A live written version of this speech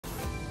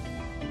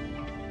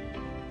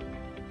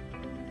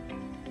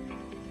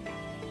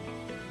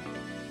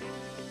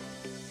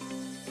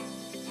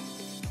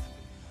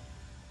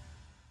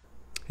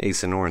Hey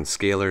Sonoran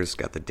Scalers,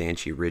 got the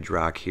Danchee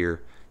Ridgerock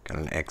here, got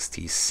an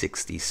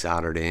XT60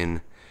 soldered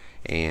in,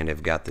 and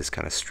I've got this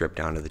kind of stripped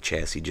down to the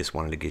chassis. Just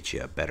wanted to get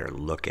you a better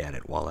look at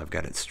it while I've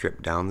got it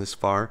stripped down this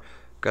far.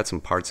 Got some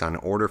parts on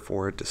order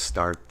for it to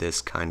start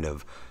this kind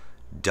of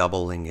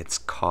doubling its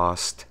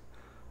cost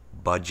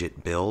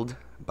budget build,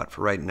 but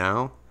for right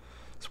now,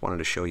 just wanted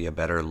to show you a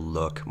better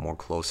look, more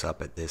close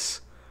up at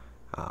this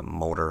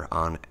motor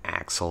on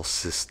axle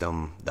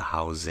system, the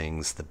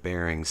housings, the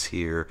bearings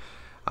here,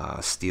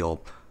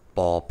 steel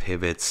ball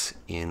pivots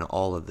in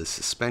all of the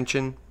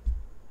suspension.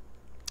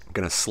 I'm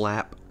gonna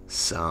slap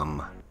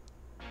some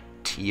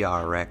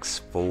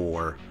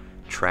TRX4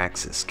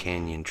 Traxxas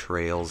Canyon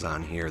Trails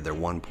on here. They're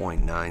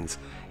 1.9s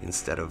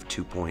instead of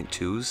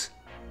 2.2s.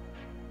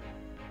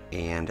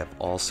 And I've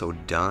also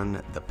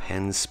done the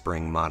pen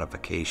spring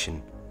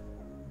modification.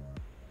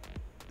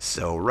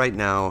 So right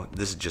now,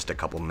 this is just a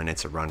couple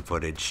minutes of run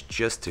footage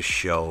just to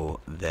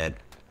show that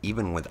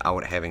even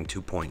without having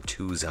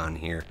 2.2s on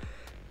here,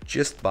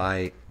 just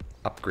by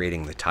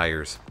upgrading the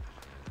tires,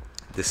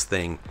 this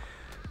thing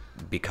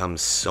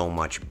becomes so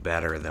much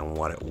better than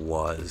what it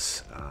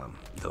was.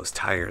 Those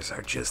tires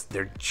are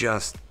they're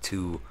just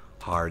too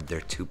hard, they're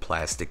too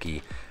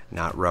plasticky,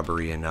 not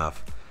rubbery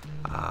enough.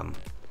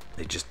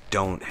 They just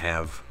don't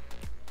have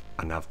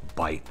enough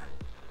bite,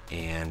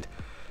 and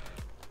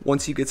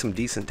once you get some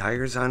decent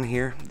tires on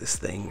here, this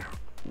thing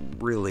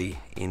really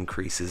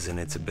increases in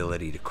its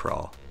ability to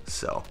crawl.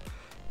 So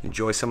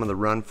enjoy some of the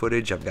run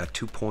footage. I've got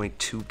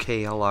 2.2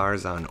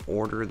 KLRs on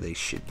order. They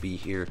should be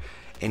here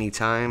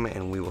anytime,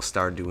 and we will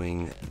start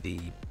doing the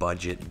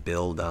budget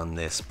build on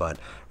this. But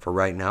for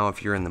right now,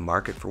 if you're in the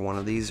market for one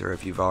of these, or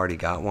if you've already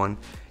got one,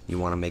 you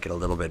want to make it a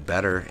little bit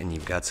better, and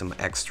you've got some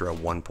extra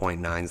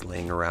 1.9s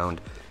laying around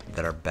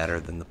that are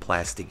better than the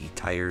plasticky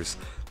tires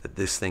that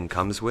this thing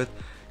comes with,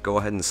 go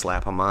ahead and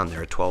slap them on.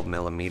 They're a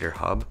 12mm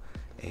hub,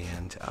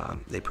 and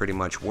they pretty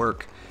much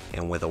work.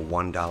 And with a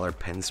 $1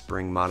 pen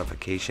spring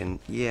modification,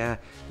 yeah,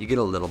 you get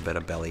a little bit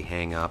of belly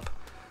hang up,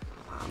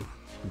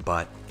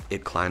 but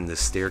it climbed this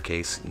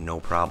staircase no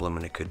problem,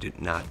 and it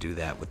could not do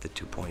that with the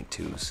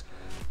 2.2s.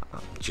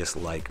 Just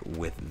like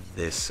with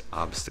this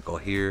obstacle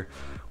here,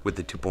 with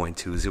the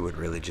 2.2s, it would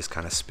really just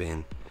kind of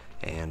spin.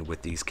 And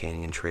with these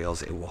Canyon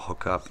Trails, it will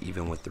hook up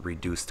even with the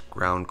reduced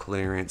ground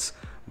clearance.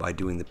 By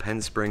doing the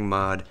pen spring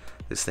mod,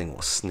 this thing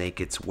will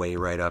snake its way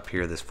right up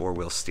here. This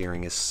four-wheel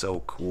steering is so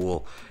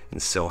cool and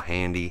so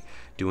handy.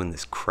 Doing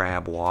this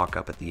crab walk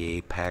up at the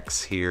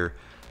apex here.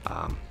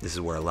 This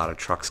is where a lot of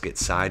trucks get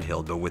side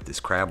hilled, but with this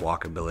crab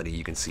walk ability,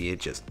 you can see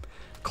it just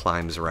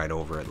climbs right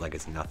over it like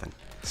it's nothing.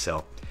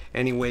 So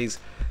anyways,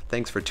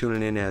 thanks for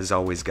tuning in as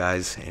always,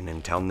 guys, and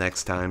until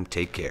next time,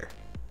 take care.